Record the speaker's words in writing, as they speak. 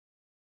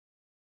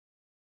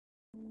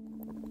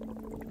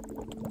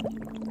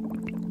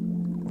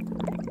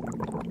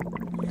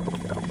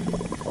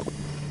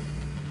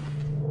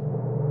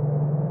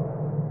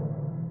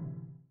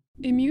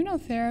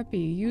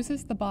Immunotherapy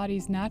uses the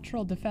body's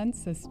natural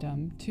defense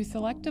system to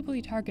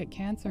selectively target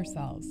cancer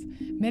cells,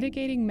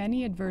 mitigating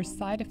many adverse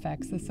side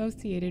effects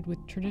associated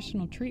with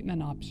traditional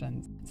treatment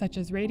options, such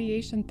as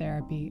radiation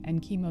therapy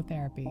and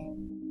chemotherapy.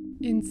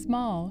 In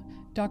small,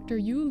 Dr.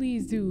 Yu-Li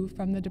Zhu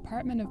from the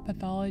Department of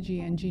Pathology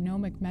and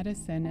Genomic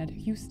Medicine at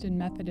Houston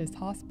Methodist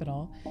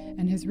Hospital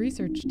and his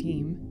research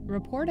team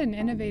report an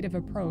innovative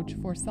approach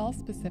for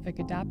cell-specific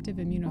adaptive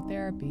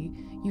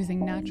immunotherapy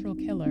using natural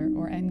killer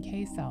or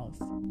NK cells.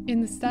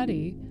 In the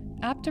study,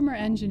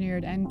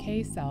 Aptamer-Engineered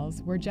NK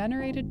cells were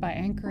generated by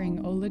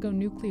anchoring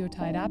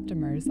oligonucleotide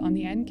aptamers on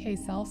the NK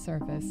cell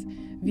surface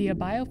via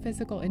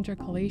biophysical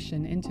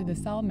intercalation into the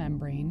cell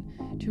membrane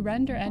to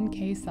render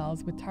NK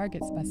cells with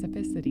target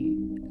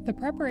specificity. The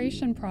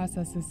preparation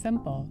process is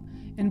simple,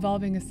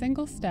 involving a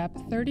single-step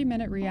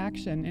 30-minute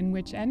reaction in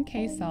which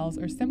NK cells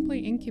are simply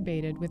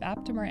incubated with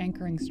aptamer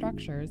anchoring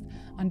structures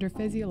under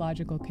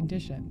physiological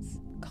conditions.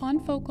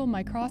 Confocal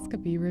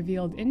microscopy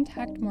revealed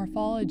intact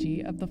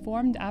morphology of the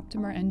formed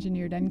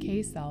Aptamer-engineered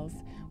NK cells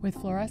with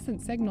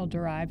fluorescent signal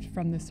derived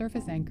from the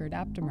surface-anchored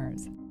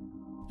aptamers.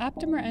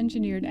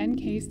 Aptamer-engineered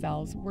NK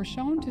cells were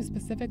shown to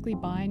specifically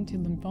bind to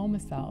lymphoma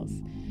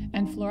cells,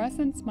 and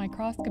fluorescence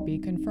microscopy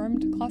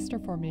confirmed cluster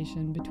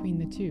formation between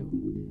the two.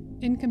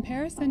 In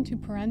comparison to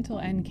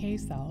parental NK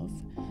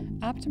cells,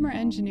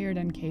 Aptamer-engineered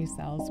NK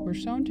cells were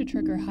shown to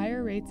trigger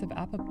higher rates of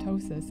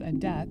apoptosis and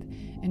death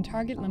in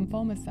target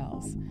lymphoma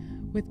cells,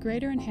 with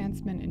greater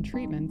enhancement in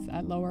treatments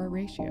at lower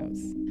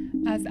ratios.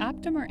 As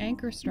aptamer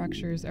anchor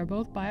structures are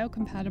both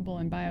biocompatible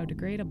and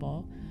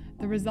biodegradable,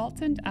 the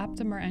resultant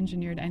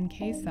Aptamer-engineered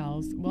NK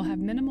cells will have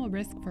minimal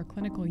risk for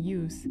clinical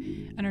use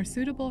and are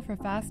suitable for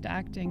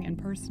fast-acting and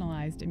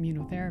personalized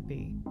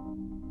immunotherapy.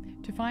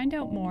 To find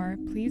out more,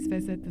 please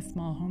visit the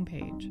small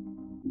homepage.